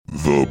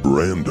The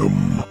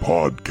Brandom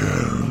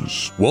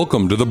Podcast.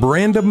 Welcome to the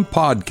Brandom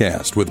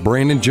Podcast with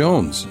Brandon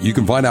Jones. You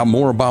can find out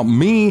more about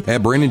me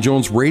at Brandon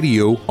Jones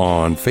Radio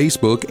on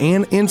Facebook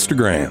and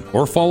Instagram,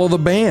 or follow the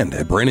band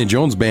at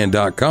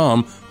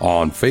BrandonJonesBand.com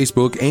on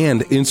Facebook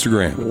and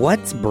Instagram.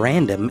 What's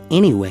Brandom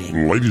anyway?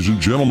 Ladies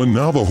and gentlemen,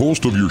 now the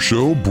host of your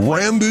show,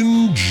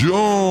 Brandon Jones.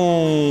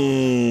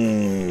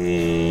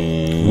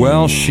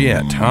 Well,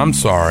 shit. I'm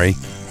sorry.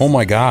 Oh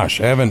my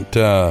gosh, I haven't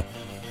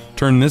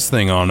turned this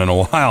thing on in a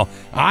while.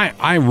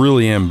 I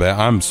really am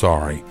I'm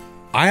sorry.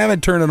 I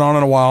haven't turned it on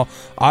in a while.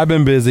 I've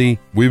been busy.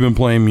 We've been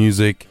playing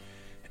music.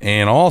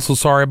 And also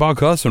sorry about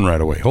cussing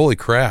right away. Holy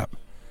crap.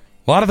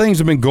 A lot of things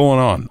have been going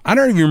on. I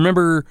don't even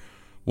remember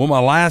what my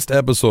last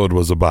episode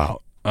was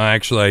about.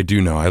 Actually, I do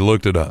know. I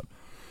looked it up.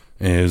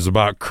 It was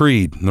about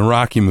Creed and the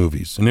Rocky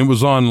movies. And it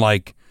was on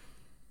like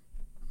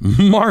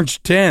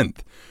March 10th.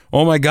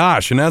 Oh my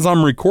gosh. And as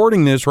I'm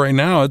recording this right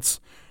now, it's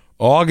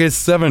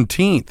August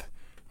 17th.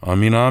 I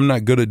mean, I'm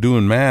not good at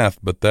doing math,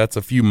 but that's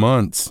a few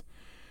months.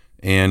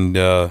 And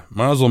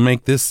might as well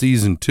make this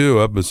season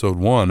 2, episode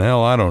 1.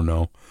 Hell, I don't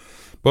know.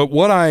 But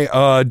what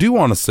I do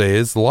want to say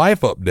is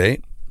life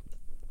update.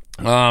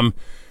 We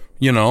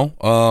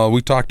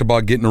talked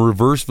about getting a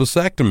reverse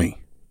vasectomy.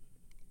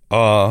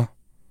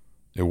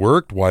 It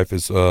worked. Wife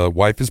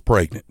is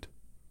pregnant.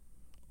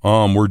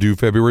 We're due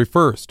February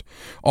 1st.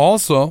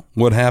 Also,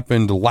 what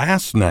happened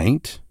last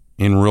night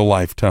in real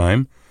life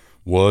time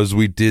was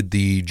we did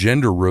the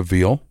gender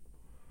reveal,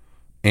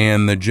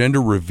 and the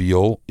gender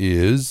reveal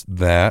is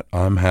that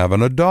I'm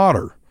having a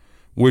daughter,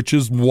 which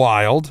is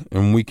wild,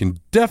 and we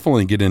can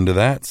definitely get into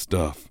that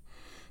stuff,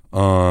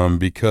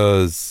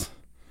 because,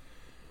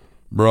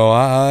 bro,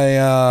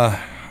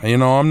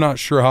 I'm not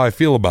sure how I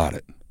feel about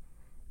it,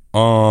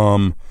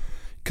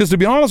 because to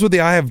be honest with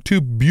you, I have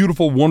 2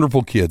 beautiful,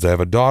 wonderful kids. I have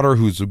a daughter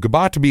who's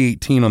about to be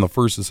 18 on the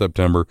 1st of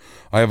September.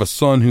 I have a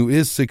son who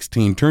is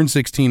 16, turned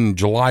 16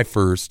 July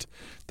 1st.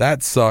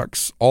 That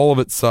sucks. All of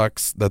it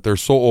sucks that they're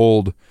so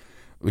old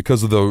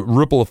because of the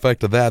ripple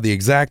effect of that. The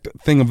exact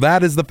thing of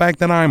that is the fact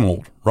that I'm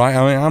old, right?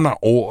 I mean, I'm not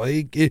old.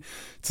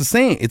 It's the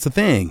same. It's a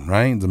thing,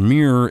 right? It's a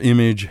mirror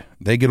image.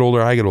 They get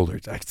older, I get older.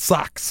 It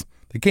sucks.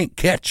 They can't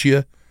catch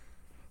you.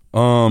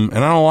 And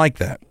I don't like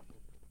that.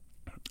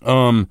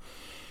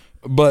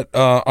 But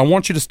I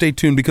want you to stay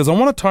tuned because I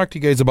want to talk to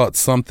you guys about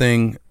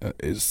something.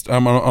 I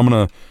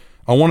want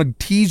to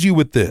tease you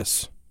with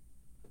this.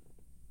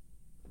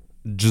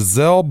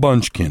 Gisele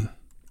Bündchen,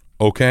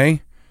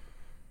 okay?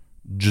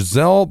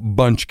 Gisele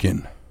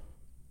Bündchen,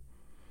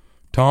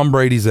 Tom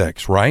Brady's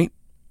ex, right?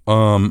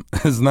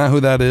 Isn't that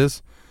who that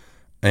is?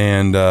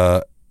 And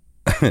I'm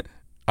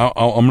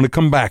going to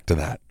come back to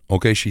that,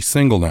 okay? She's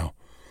single now,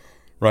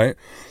 right?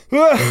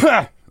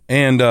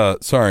 And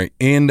sorry,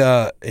 and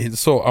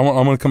so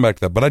I'm going to come back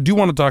to that, but I do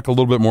want to talk a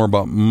little bit more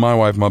about my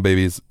wife, my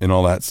babies, and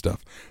all that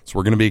stuff. So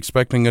we're going to be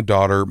expecting a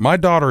daughter. My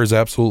daughter is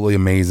absolutely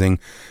amazing.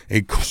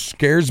 It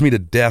scares me to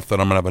death that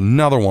I'm going to have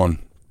another one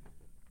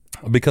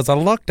because I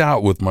lucked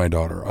out with my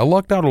daughter. I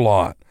lucked out a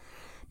lot.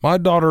 My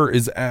daughter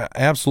is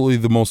absolutely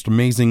the most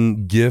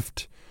amazing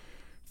gift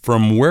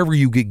from wherever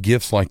you get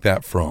gifts like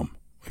that from.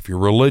 If you're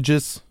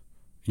religious,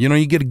 you know,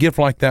 you get a gift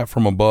like that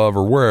from above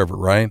or wherever,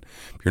 right?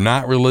 If you're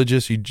not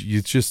religious, you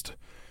just,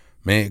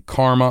 man,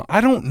 karma.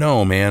 I don't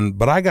know, man,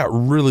 but I got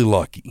really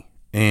lucky.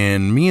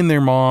 And me and their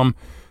mom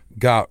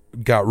got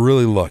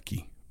really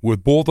lucky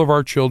with both of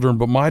our children,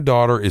 but my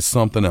daughter is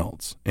something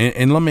else.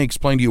 And let me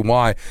explain to you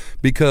why.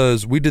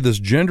 Because we did this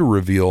gender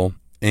reveal,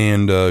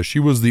 and she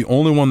was the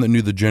only one that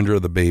knew the gender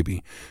of the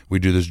baby. We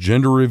do this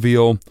gender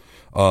reveal.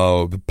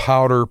 The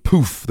powder,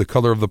 poof, the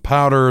color of the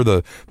powder,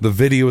 the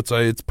video,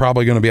 it's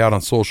probably going to be out on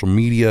social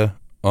media,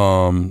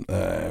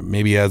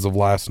 maybe as of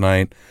last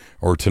night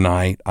or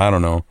tonight, I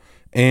don't know.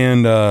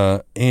 And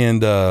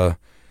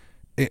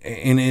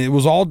it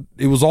was all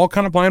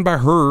kind of planned by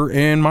her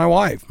and my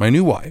wife, my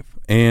new wife.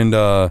 And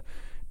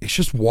it's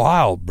just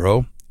wild,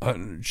 bro.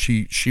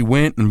 She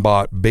went and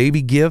bought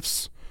baby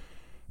gifts.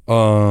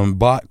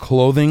 Bought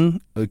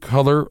clothing, the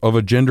color of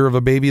a gender of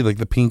a baby, like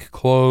the pink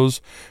clothes.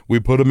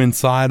 We put them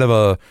inside of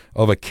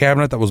a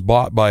cabinet that was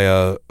bought by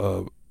a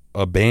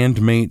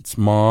bandmate's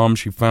mom.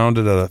 She found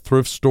it at a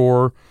thrift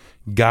store,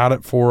 got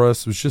it for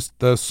us. It was just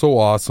so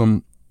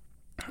awesome.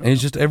 And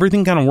it's just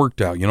everything kind of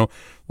worked out. You know,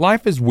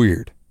 life is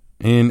weird,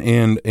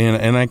 and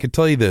I could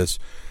tell you this: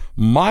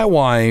 my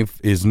wife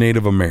is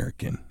Native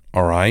American.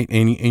 All right,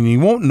 and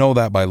you won't know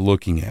that by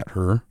looking at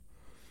her.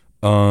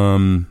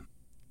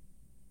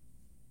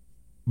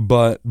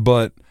 But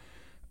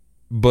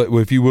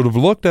if you would have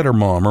looked at her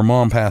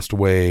mom passed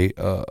away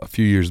a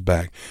few years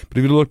back. But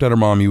if you looked at her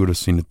mom, you would have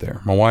seen it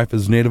there. My wife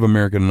is Native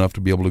American enough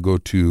to be able to go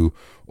to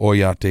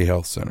Oyate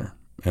Health Center.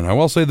 And I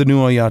will say the new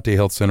Oyate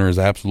Health Center is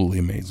absolutely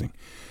amazing.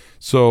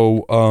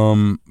 So,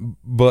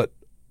 but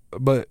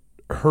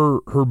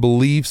her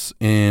beliefs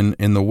in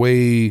the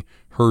way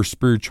her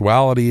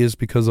spirituality is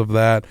because of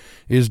that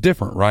is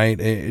different, right?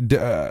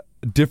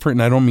 Different,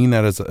 and I don't mean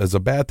that as a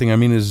bad thing. I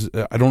mean,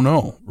 I don't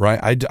know, right?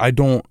 I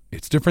don't,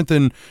 it's different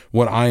than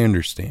what I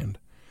understand.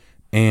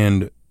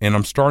 And and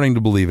I'm starting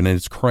to believe in it.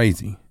 It's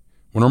crazy.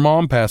 When her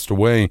mom passed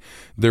away,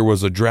 there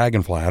was a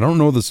dragonfly. I don't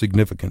know the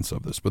significance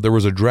of this, but there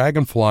was a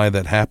dragonfly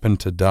that happened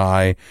to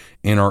die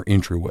in our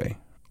entryway.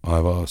 I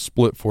have a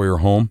split foyer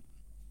home.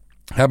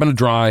 Happened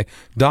to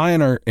die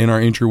in our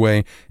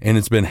entryway, and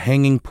it's been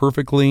hanging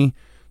perfectly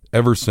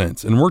ever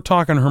since. And we're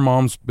talking, her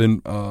mom's been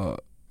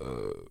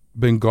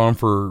gone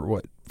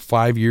for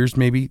 5 years,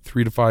 maybe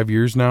 3 to 5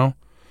 years now,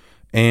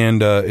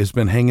 and it's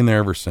been hanging there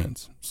ever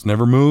since. It's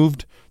never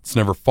moved. It's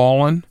never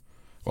fallen.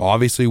 Well,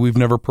 obviously, we've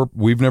never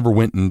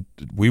went, and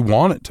we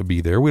want it to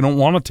be there. We don't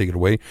want to take it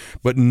away,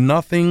 but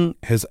nothing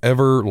has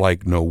ever,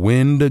 like no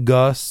wind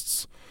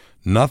gusts,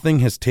 nothing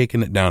has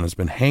taken it down. It's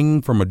been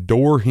hanging from a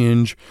door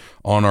hinge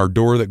on our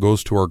door that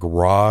goes to our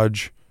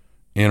garage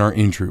in our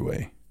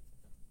entryway.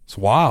 It's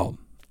wild.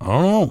 I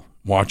don't know.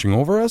 Watching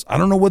over us? I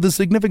don't know what the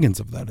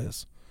significance of that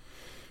is.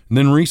 And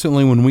then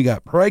recently when we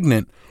got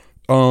pregnant,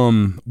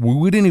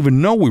 we didn't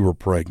even know we were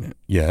pregnant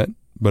yet,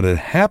 but it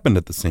happened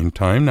at the same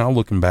time. Now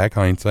looking back,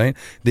 hindsight,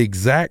 the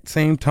exact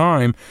same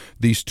time,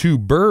 these two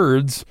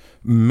birds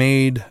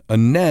made a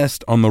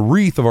nest on the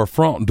wreath of our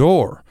front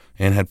door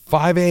and had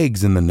 5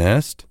 eggs in the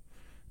nest.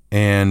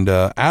 And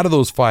out of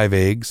those 5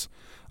 eggs,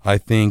 I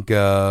think 3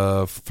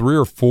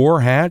 or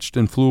 4 hatched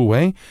and flew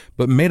away,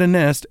 but made a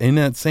nest in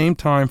that same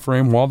time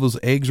frame while those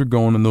eggs are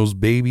going, and those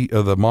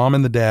the mom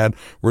and the dad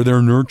were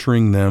there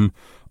nurturing them.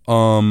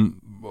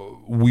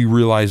 We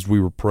realized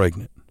we were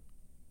pregnant.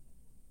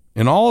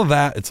 And all of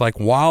that, it's like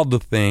wild to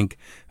think,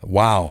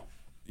 wow,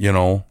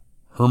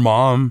 her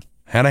mom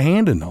had a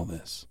hand in all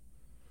this.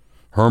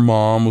 Her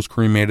mom was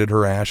cremated.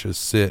 Her ashes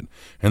sit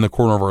in the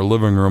corner of our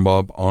living room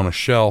up on a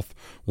shelf,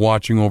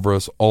 watching over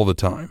us all the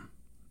time.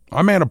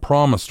 I made a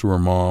promise to her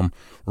mom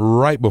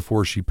right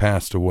before she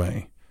passed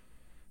away,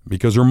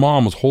 because her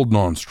mom was holding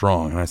on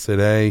strong. And I said,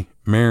 hey,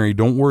 Mary,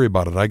 don't worry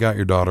about it. I got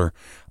your daughter.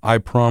 I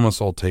promise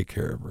I'll take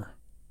care of her.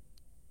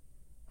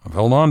 I've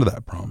held on to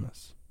that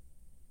promise.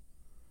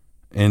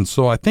 And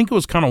so I think it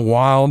was kind of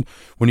wild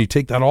when you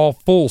take that all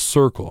full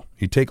circle.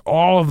 You take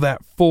all of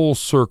that full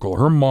circle.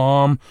 Her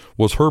mom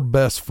was her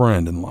best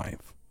friend in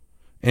life.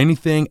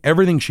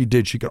 Everything she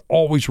did, she could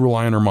always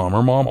rely on her mom.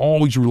 Her mom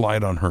always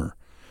relied on her.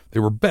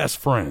 They were best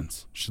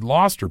friends. She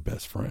lost her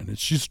best friend, and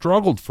she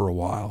struggled for a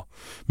while,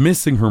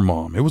 missing her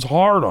mom. It was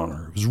hard on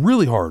her. It was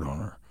really hard on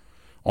her.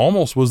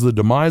 Almost was the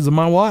demise of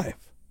my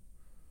wife.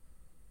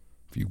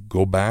 If you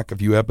go back a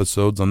few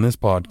episodes on this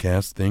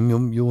podcast thing,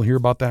 you'll hear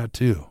about that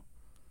too.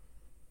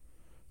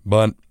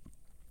 But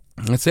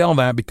I say all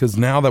that because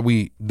now that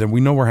we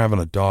know we're having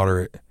a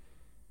daughter,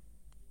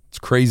 it's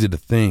crazy to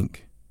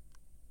think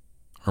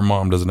her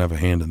mom doesn't have a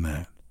hand in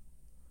that.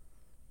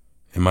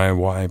 And my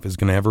wife is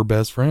going to have her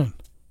best friend.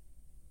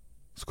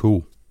 It's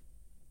cool.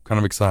 Kind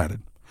of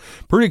excited.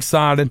 Pretty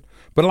excited.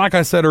 But like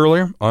I said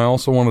earlier, I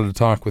also wanted to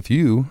talk with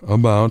you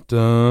about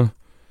good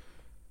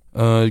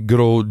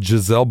old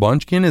Gisele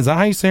Bündchen. Is that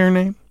how you say her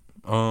name?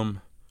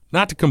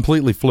 Not to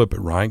completely flip it,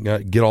 right?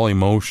 Get all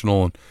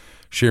emotional and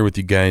share with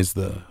you guys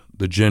the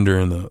gender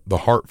and the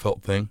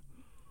heartfelt thing.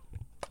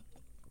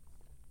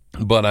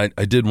 But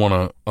I did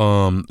want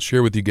to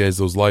share with you guys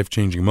those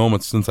life-changing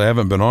moments since I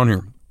haven't been on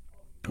here.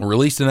 I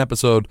released an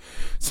episode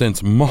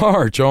since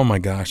March. Oh my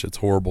gosh, it's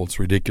horrible. It's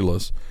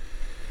ridiculous.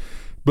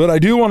 But I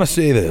do want to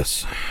say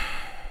this.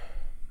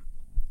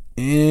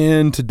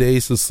 In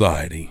today's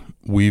society,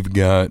 we've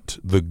got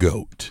the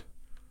GOAT.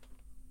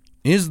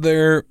 Is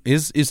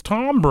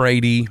Tom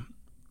Brady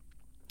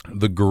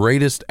the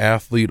greatest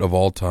athlete of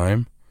all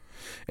time?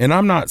 And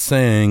I'm not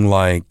saying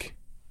like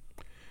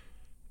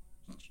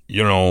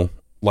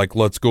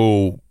let's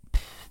go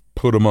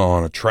put him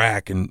on a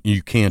track and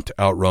you can't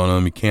outrun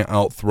him, you can't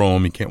outthrow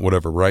him, you can't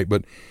whatever, right?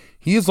 But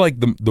he is like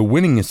the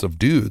winningest of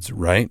dudes,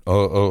 right?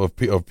 Of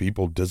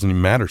people. Doesn't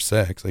even matter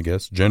sex, I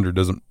guess. Gender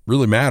doesn't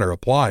really matter.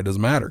 Apply,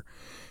 doesn't matter.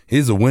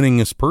 He's the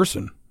winningest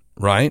person,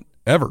 right?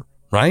 Ever,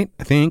 right?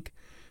 I think.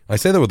 I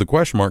say that with a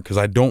question mark because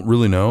I don't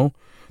really know.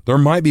 There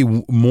might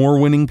be more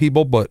winning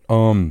people, but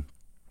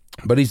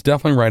he's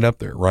definitely right up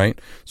there, right?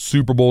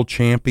 Super Bowl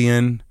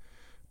champion,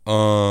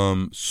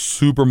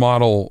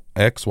 supermodel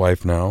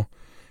ex-wife now.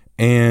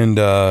 And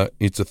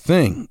it's a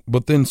thing.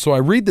 But then, so I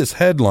read this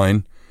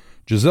headline.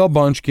 Gisele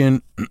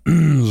Bündchen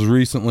was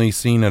recently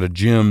seen at a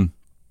gym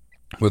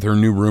with her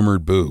new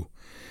rumored boo.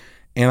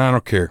 And I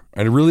don't care.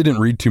 I really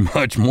didn't read too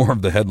much more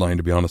of the headline,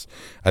 to be honest.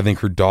 I think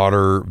her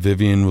daughter,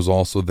 Vivian, was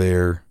also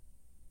there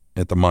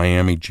at the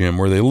Miami gym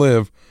where they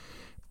live.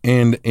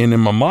 And in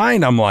my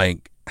mind, I'm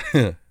like,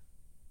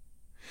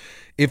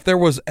 if there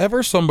was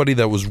ever somebody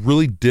that was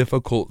really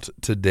difficult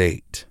to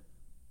date,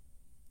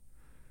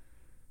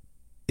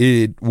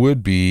 it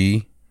would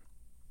be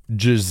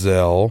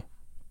Gisele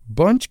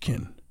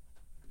Bündchen,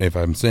 if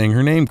I'm saying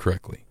her name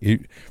correctly,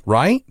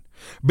 right?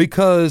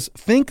 Because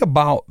think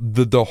about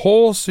the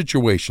whole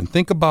situation.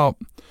 Think about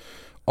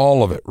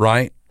all of it,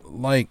 right?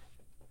 Like,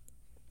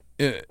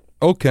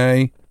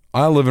 okay,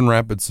 I live in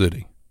Rapid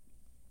City.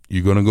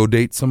 You're going to go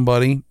date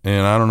somebody,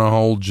 and I don't know how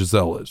old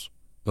Gisele is.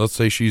 Let's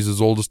say she's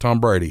as old as Tom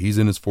Brady. He's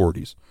in his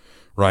 40s,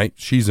 right?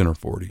 She's in her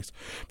 40s.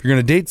 If you're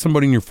going to date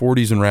somebody in your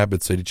 40s in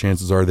Rapid City,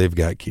 chances are they've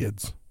got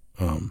kids,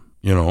 you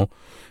know,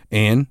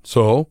 and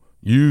so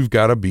you've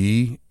got to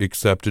be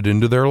accepted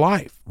into their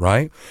life,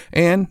 right?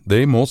 And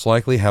they most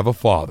likely have a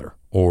father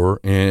or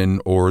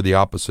the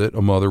opposite,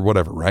 a mother,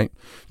 whatever, right?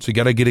 So you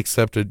got to get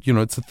accepted. You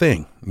know, it's a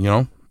thing, you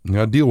know, you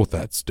got to deal with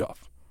that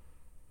stuff.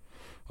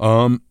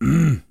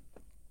 In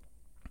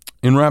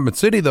Rapid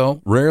City,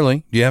 though,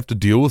 rarely do you have to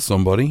deal with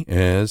somebody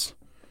as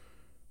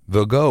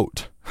the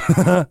GOAT.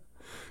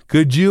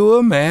 Could you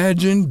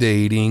imagine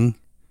dating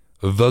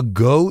the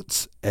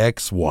GOAT's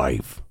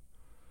ex-wife?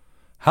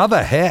 How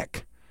the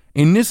heck?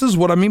 And this is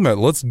what I mean by it.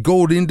 Let's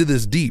go into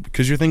this deep,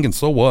 because you're thinking,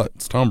 so what?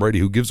 It's Tom Brady.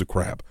 Who gives a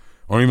crap?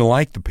 I don't even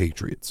like the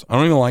Patriots. I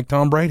don't even like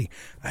Tom Brady.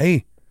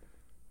 Hey,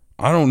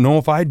 I don't know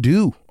if I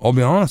do. I'll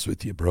be honest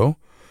with you, bro.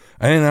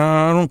 And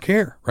I don't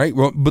care, right?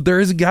 Well, but there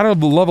is got a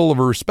level of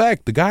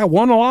respect. The guy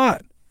won a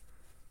lot.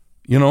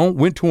 You know,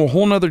 went to a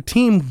whole nother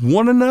team,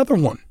 won another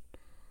one.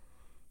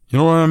 You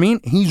know what I mean?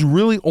 He's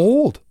really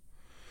old.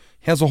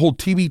 He has a whole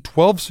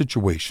TB12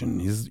 situation.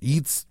 He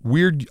eats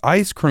weird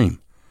ice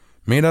cream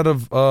made out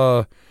of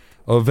a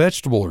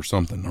vegetable or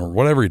something, or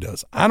whatever he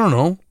does. I don't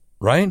know,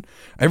 right?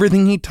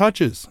 Everything he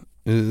touches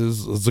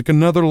is like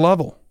another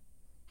level.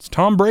 It's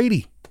Tom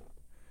Brady.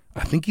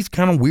 I think he's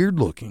kind of weird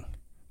looking.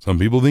 Some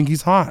people think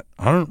he's hot.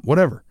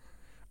 Whatever.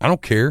 I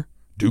don't care.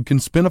 Dude can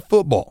spin a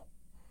football.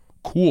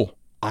 Cool.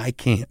 I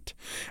can't.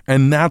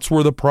 And that's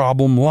where the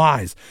problem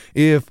lies.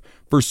 If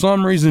for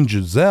some reason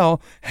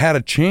Gisele had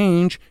a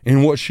change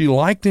in what she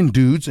liked in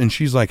dudes, and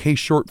she's like, hey,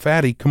 short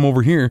fatty, come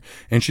over here.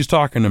 And she's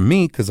talking to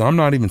me because I'm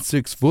not even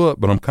 6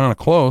 foot, but I'm kind of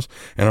close.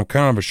 And I'm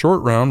kind of a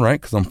short round,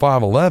 right? Because I'm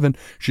 5'11".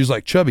 She's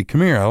like, chubby,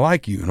 come here. I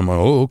like you. And I'm like,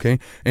 oh, okay.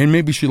 And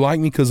maybe she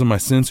liked me because of my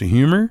sense of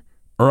humor.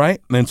 All right.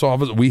 And so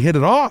we hit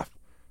it off.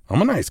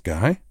 I'm a nice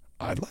guy.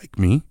 I'd like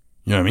me.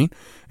 You know what I mean?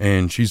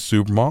 And she's a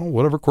supermodel,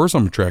 whatever. Of course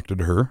I'm attracted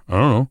to her. I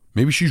don't know.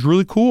 Maybe she's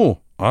really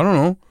cool. I don't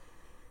know.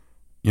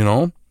 You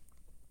know,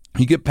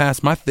 you get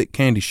past my thick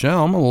candy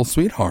shell, I'm a little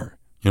sweetheart.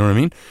 You know what I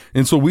mean?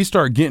 And so we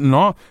start getting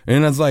off,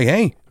 and it's like,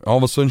 hey, all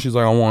of a sudden she's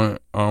like, I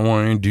want to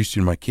introduce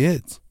you to my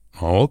kids.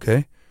 Oh,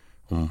 okay.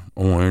 I want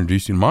to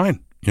introduce you to mine.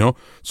 You know?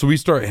 So we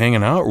start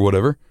hanging out or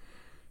whatever.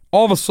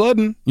 All of a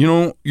sudden, you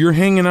know, you're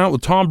hanging out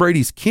with Tom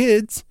Brady's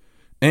kids,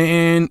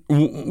 and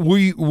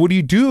what do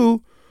you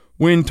do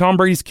when Tom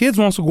Brady's kids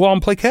wants to go out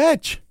and play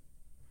catch?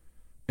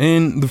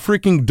 And the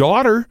freaking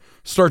daughter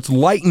starts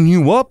lighting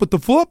you up with the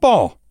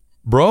football,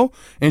 bro.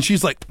 And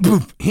she's like,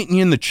 poof, hitting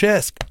you in the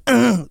chest.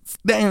 It's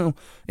down.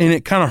 And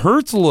it kind of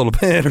hurts a little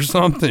bit or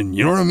something.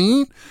 You know what I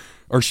mean?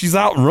 Or she's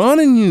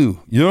outrunning you,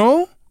 you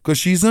know? Because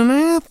she's an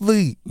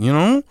athlete, you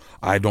know?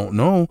 I don't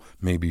know.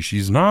 Maybe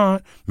she's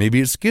not.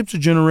 Maybe it skips a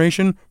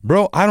generation.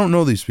 Bro, I don't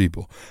know these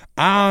people.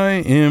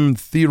 I am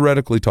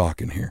theoretically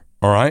talking here,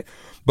 all right?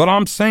 But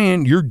I'm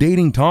saying you're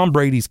dating Tom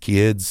Brady's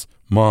kid's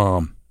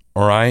mom,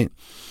 all right?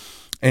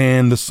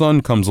 And the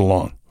son comes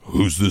along.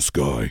 Who's this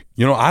guy?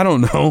 You know, I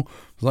don't know.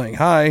 It's like,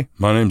 hi,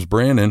 my name's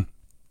Brandon.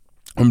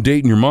 I'm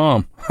dating your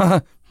mom.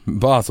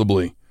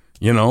 Possibly,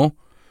 you know?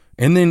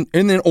 And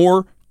then,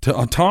 or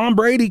Tom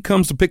Brady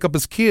comes to pick up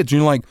his kids. And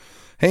you're like,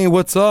 hey,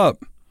 what's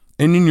up?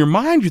 And in your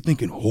mind, you're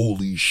thinking,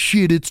 holy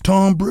shit, it's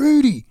Tom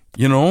Brady.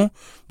 You know?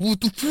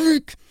 What the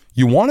frick?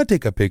 You want to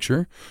take a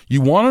picture.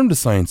 You want him to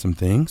sign some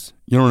things.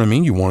 You know what I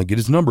mean? You want to get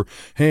his number.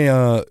 Hey,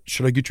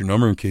 should I get your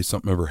number in case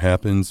something ever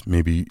happens?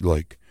 Maybe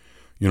like,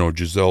 you know,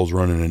 Gisele's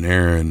running an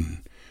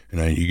errand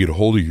and you get a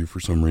hold of you for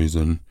some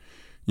reason.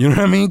 You know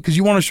what I mean? Because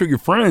you want to show your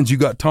friends you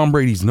got Tom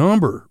Brady's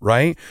number,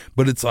 right?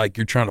 But it's like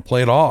you're trying to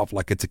play it off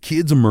like it's a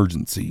kid's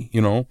emergency,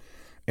 you know?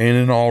 And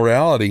in all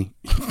reality,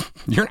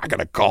 you're not going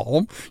to call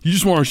them. You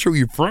just want to show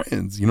your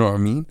friends, you know what I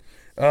mean?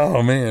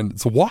 Oh, man,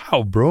 it's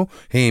wild, bro.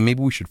 Hey,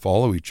 maybe we should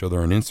follow each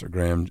other on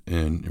Instagram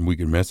and we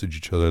can message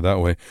each other that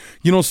way.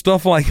 You know,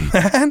 stuff like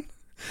that.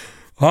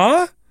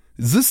 Huh?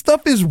 This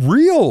stuff is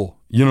real,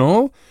 you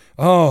know?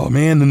 Oh,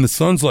 man, then the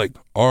son's like,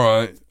 all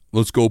right,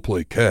 let's go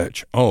play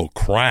catch. Oh,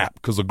 crap,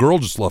 because a girl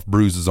just left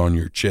bruises on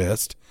your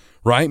chest,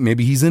 right?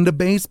 Maybe he's into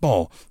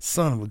baseball.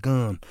 Son of a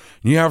gun.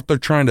 And you're out there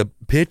trying to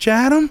pitch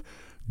at him?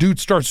 Dude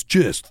starts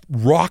just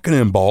rocking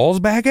them balls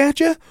back at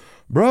you?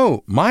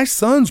 Bro, my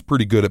son's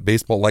pretty good at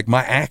baseball. Like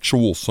my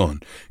actual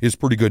son is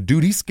pretty good.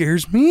 Dude, he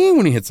scares me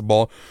when he hits the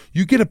ball.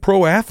 You get a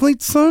pro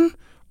athlete, son?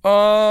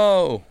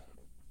 Oh.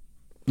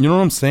 You know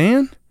what I'm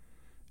saying?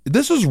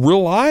 This is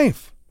real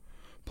life.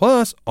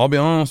 Plus, I'll be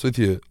honest with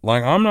you,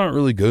 like I'm not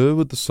really good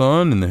with the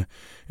sun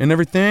and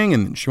everything,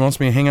 and she wants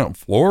me to hang out in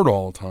Florida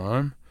all the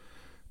time.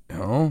 You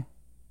know?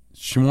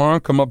 She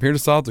want to come up here to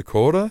South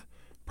Dakota?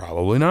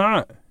 Probably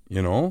not,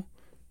 you know?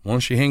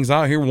 Once she hangs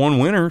out here one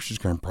winter, she's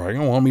probably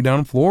going to want me down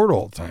in Florida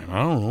all the time.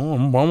 I don't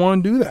know. I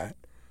want to do that,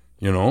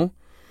 you know?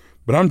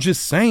 But I'm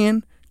just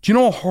saying, do you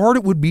know how hard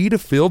it would be to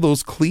fill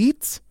those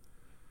cleats?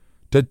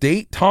 To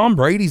date Tom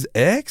Brady's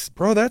ex?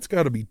 Bro, that's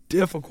got to be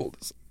difficult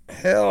as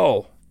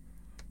hell.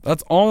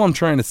 That's all I'm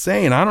trying to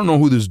say, and I don't know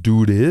who this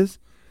dude is.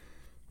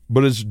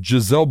 But it's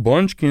Gisele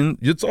Bündchen.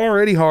 It's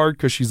already hard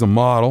because she's a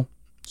model.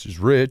 She's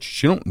rich.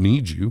 She don't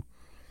need you.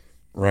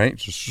 right?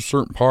 Just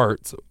certain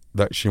parts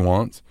that she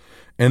wants.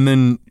 And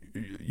then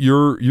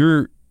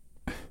you're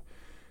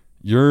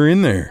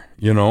in there,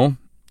 you know?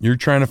 You're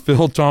trying to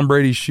fill Tom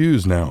Brady's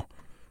shoes now.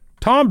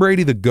 Tom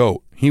Brady, the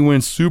GOAT. He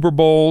wins Super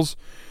Bowls,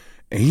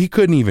 and he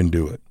couldn't even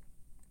do it.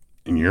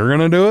 And you're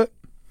going to do it?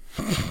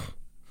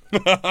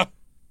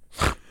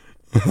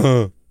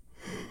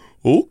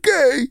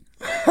 Okay.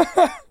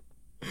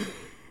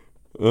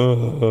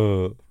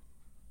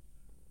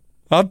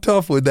 How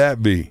tough would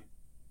that be?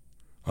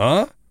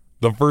 Huh?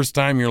 The first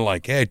time you're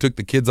like, hey, I took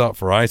the kids out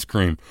for ice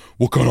cream.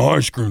 What kind of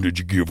ice cream did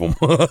you give them?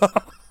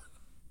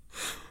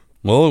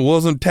 Well, it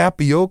wasn't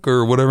tapioca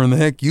or whatever in the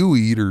heck you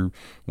eat or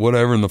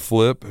whatever in the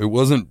flip. It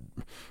wasn't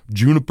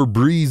Juniper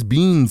Breeze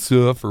bean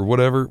stuff or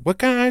whatever. What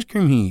kind of ice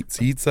cream he eats?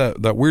 He eats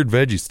that weird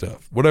veggie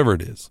stuff, whatever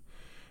it is.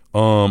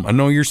 I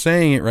know you're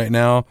saying it right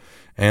now,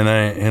 and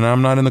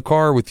I'm not in the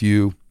car with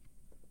you,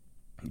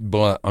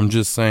 but I'm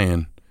just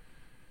saying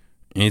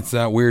it's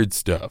that weird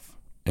stuff,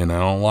 and I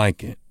don't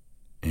like it.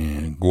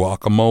 And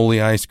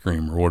guacamole ice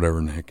cream or whatever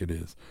in the heck it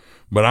is.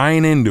 But I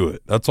ain't into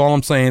it. That's all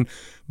I'm saying.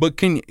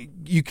 But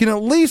you can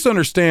at least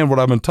understand what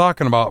I've been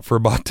talking about for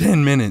about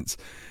 10 minutes.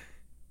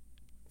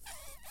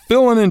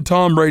 Filling in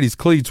Tom Brady's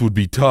cleats would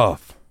be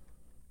tough.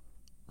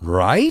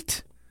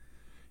 Right?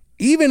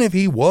 Even if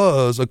he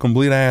was a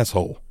complete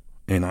asshole.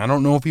 And I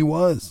don't know if he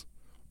was.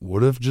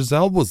 What if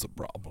Gisele was the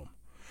problem?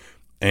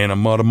 And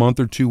about a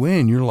month or two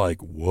in, you're like,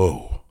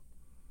 whoa.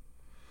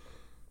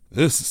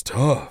 This is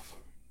tough.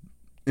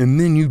 And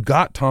then you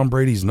got Tom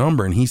Brady's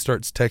number and he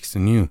starts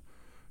texting you.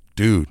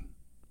 Dude,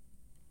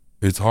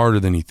 it's harder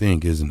than you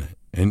think, isn't it?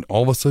 And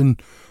all of a sudden,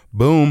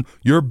 boom,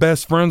 you're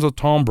best friends with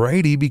Tom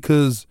Brady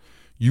because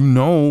you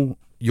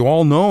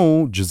all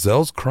know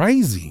Gisele's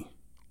crazy.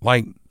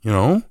 Like, you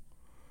know,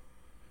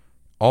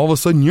 all of a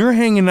sudden you're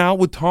hanging out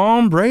with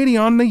Tom Brady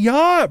on the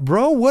yacht,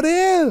 bro. What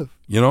if,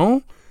 you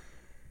know?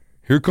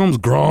 Here comes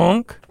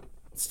Gronk.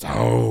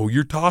 So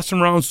you're tossing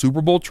around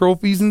Super Bowl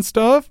trophies and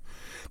stuff.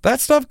 That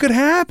stuff could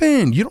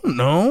happen. You don't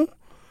know.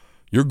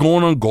 You're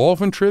going on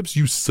golfing trips.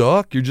 You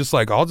suck. You're just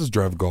like, I'll just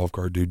drive a golf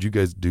cart, dude. You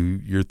guys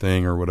do your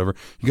thing or whatever.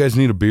 You guys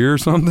need a beer or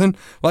something?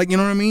 Like, you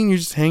know what I mean? You're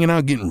just hanging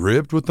out, getting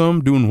ripped with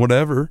them, doing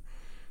whatever.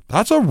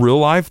 That's a real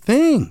life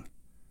thing.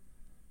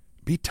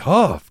 Be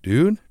tough,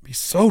 dude. Be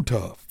so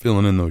tough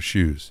filling in those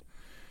shoes.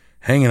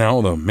 Hanging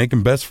out with them,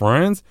 making best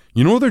friends.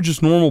 You know they're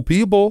just normal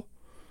people.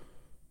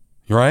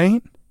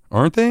 Right?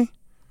 Aren't they?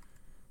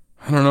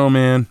 I don't know,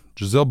 man.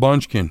 Gisele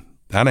Bunchkin.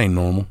 That ain't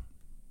normal.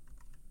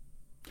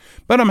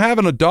 But I'm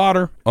having a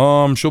daughter.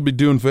 She'll be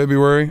due in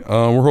February.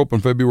 We're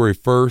hoping February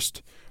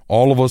 1st.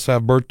 All of us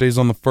have birthdays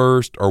on the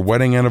 1st. Our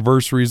wedding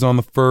anniversary's on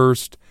the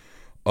 1st.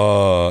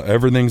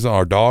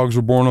 Our dogs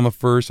were born on the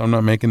 1st. I'm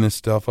not making this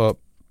stuff up.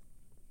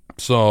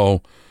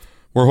 So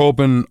we're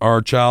hoping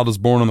our child is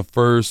born on the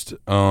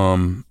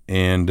 1st.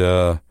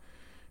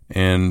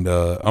 And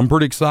I'm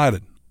pretty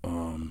excited.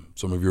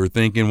 Some of you are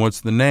thinking,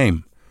 what's the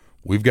name?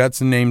 We've got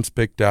some names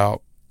picked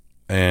out,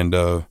 and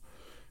we'll,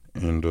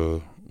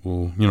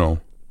 you know,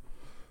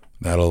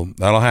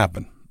 that'll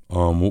happen.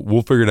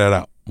 We'll figure that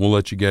out. We'll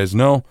let you guys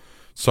know.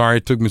 Sorry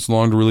it took me so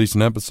long to release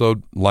an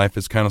episode. Life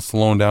is kind of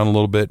slowing down a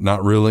little bit.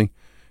 Not really.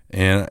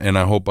 And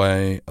I hope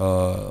I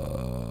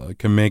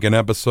can make an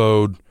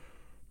episode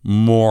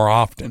more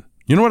often.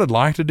 You know what I'd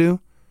like to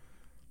do?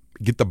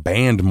 Get the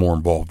band more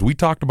involved. We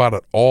talked about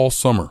it all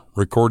summer,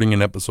 recording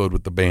an episode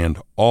with the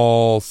band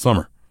all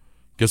summer.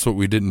 Guess what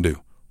we didn't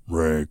do?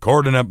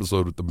 Record an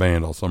episode with the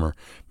band all summer.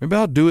 Maybe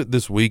I'll do it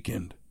this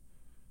weekend.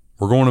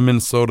 We're going to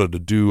Minnesota to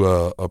do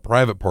a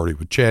private party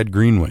with Chad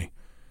Greenway.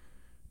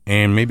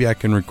 And maybe I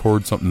can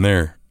record something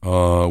there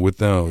with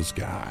those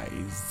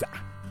guys.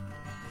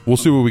 We'll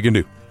see what we can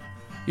do.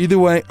 Either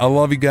way, I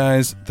love you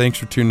guys. Thanks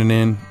for tuning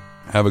in.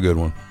 Have a good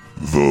one.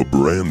 The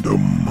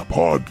Brandom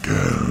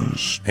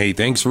Podcast. Hey,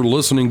 thanks for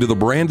listening to the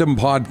Brandom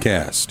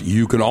Podcast.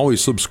 You can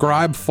always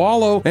subscribe,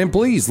 follow, and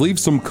please leave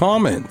some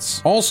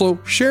comments. Also,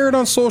 share it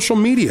on social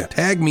media.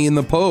 Tag me in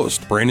the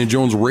post. Brandon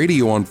Jones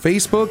Radio on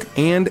Facebook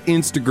and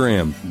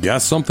Instagram.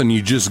 Got something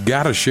you just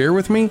gotta share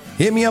with me?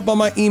 Hit me up on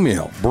my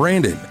email,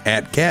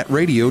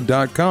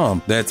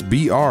 brandon@catradio.com. That's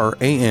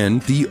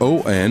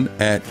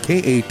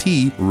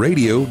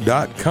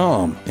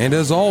BRANDON@KATradio.com. And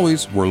as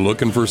always, we're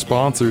looking for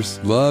sponsors.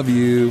 Love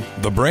you.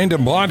 The Brandon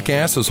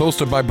Podcast is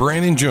hosted by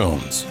Brandon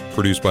Jones,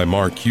 produced by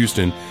Mark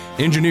Houston,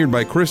 engineered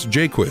by Chris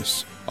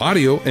Jaquist,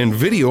 audio and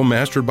video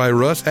mastered by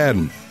Russ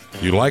Haddon.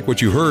 If you like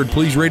what you heard,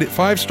 please rate it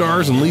 5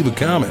 stars and leave a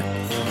comment.